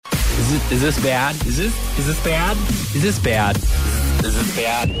Is this bad? Is this bad? Is this bad? Is this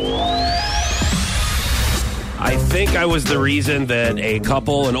bad? I think I was the reason that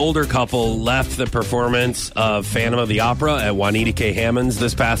an older couple, left the performance of Phantom of the Opera at Juanita K. Hammond's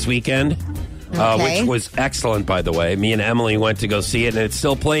this past weekend, which was excellent, by the way. Me and Emily went to go see it, and it's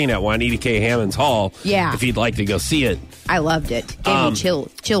still playing at Juanita K. Hammond's Hall. Yeah. If you'd like to go see it. I loved it. Gave me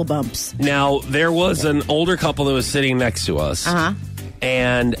chill bumps. Now, there was an older couple that was sitting next to us. Uh-huh.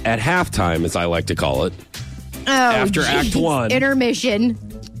 And at halftime, as I like to call it, after Act 1. Intermission,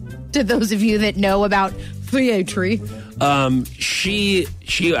 to those of you that know about theatre. I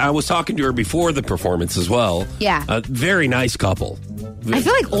was talking to her before the performance as well. Yeah. A very nice couple. I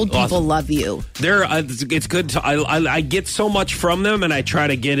feel like old people love you. It's good to, I get so much from them, and I try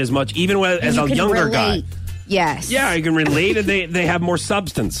to get as much, even as a younger guy. Yes. Yeah, I can relate, and they have more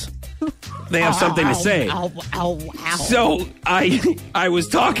substance. They have something to say. Ow. So I was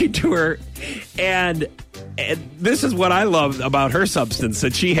talking to her, and this is what I loved about her substance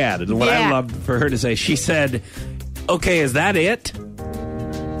that she had, and what I loved for her to say. She said, "Okay, is that it?"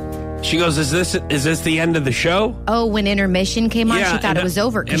 She goes, "Is this the end of the show?" Oh, when intermission came on, she thought it was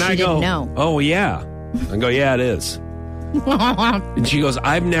over because she didn't know. "Oh yeah." I go, "Yeah, it is." And she goes,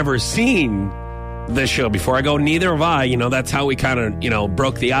 "I've never seen this show before." I go, "Neither have I." That's how we kind of,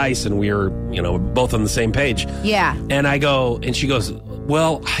 broke the ice, and we were, both on the same page. Yeah. And I go, and she goes,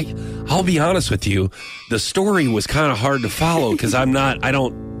 "Well, I'll be honest with you. The story was kind of hard to follow because I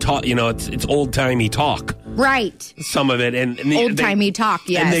don't talk, it's old-timey talk." Right. Some of it. And old-timey talk,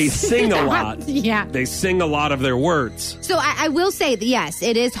 yes. And they sing a lot. Yeah. They sing a lot of their words. So I will say that, yes,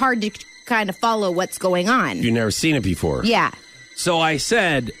 it is hard to kind of follow what's going on. You've never seen it before. Yeah. So I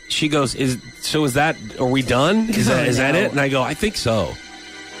said, she goes, are we done? Is that it? And I go, "I think so."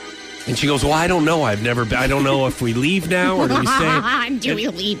 And she goes, "Well, I don't know. I don't know if we leave now or do we stay?" Do we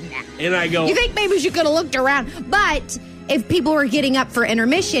leave now? And I go, "You think maybe she could have looked around?" But if people were getting up for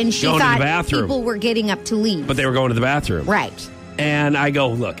intermission, she thought people were getting up to leave. But they were going to the bathroom. Right. And I go,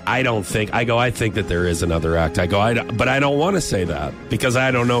 "Look, I think that there is another act." I go, but I don't want to say that because I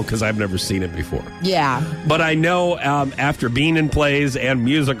don't know because I've never seen it before. Yeah. But I know after being in plays and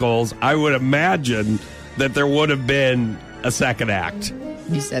musicals, I would imagine that there would have been a second act.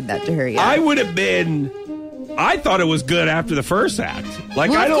 You said that to her, yeah. I thought it was good after the first act. I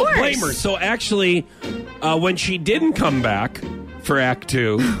don't blame her. So actually, when she didn't come back for Act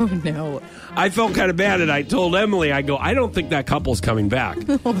 2... Oh, no. I felt kind of bad, and I told Emily, I go, "I don't think that couple's coming back."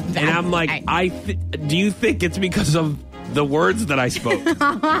 And I'm like, do you think it's because of the words that I spoke?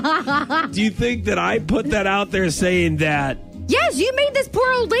 Do you think that I put that out there saying that... Yes, you made this poor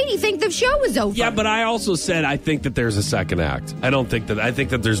old lady think the show was over. Yeah, but I also said I think that there's a second act. I think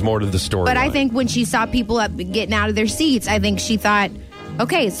that there's more to the story. But I think when she saw people up getting out of their seats, I think she thought,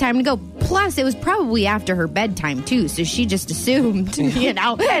 okay, it's time to go. Plus, it was probably after her bedtime, too, so she just assumed, it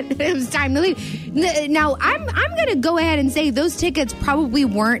was time to leave. Now, I'm going to go ahead and say those tickets probably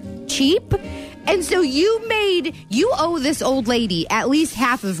weren't cheap, and so you owe this old lady at least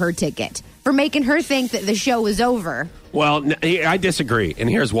half of her ticket for making her think that the show was over. Well, I disagree, and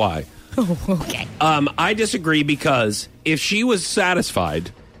here's why. Oh, okay. I disagree because if she was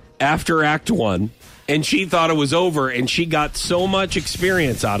satisfied after Act 1 and she thought it was over and she got so much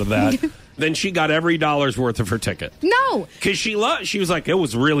experience out of that, then she got every dollar's worth of her ticket. No. Because she was like, it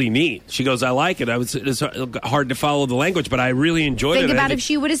was really neat. She goes, I like it. It's hard to follow the language, but I really enjoyed it. Think about if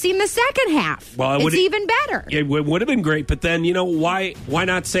she would have seen the second half. Well, it's even better. It would have been great, but then, why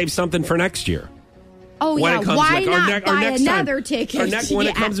not save something for next year? Oh, when yeah. it comes Why back, not buy another ticket? When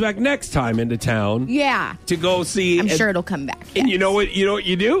it comes back next time into town. Yeah. To go see. I'm sure it'll come back. And you know what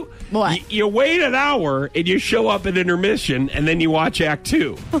you do? What? You wait an hour and you show up at intermission and then you watch Act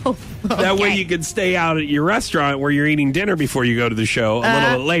 2. Oh, okay. That way you can stay out at your restaurant where you're eating dinner before you go to the show a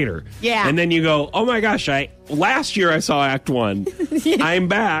little bit later. Yeah. And then you go, oh my gosh, last year I saw Act 1. Yeah. I'm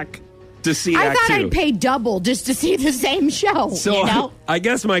back to see Act 2. I thought I'd pay double just to see the same show. So I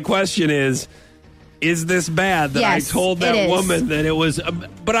guess my question is this bad that yes, I told that woman that it was...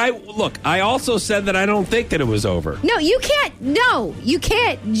 But I also said that I don't think that it was over. No, you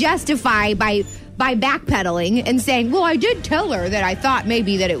can't justify by backpedaling and saying, well, I did tell her that I thought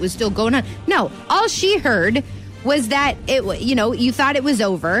maybe that it was still going on. No, all she heard was that you thought it was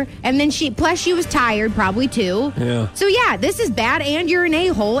over, and then she was tired probably too. Yeah. So yeah, this is bad, and you're an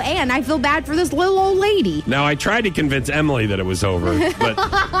a-hole, and I feel bad for this little old lady. Now I tried to convince Emily that it was over, but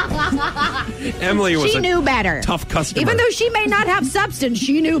Emily was she knew better. Tough customer. Even though she may not have substance,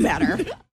 she knew better.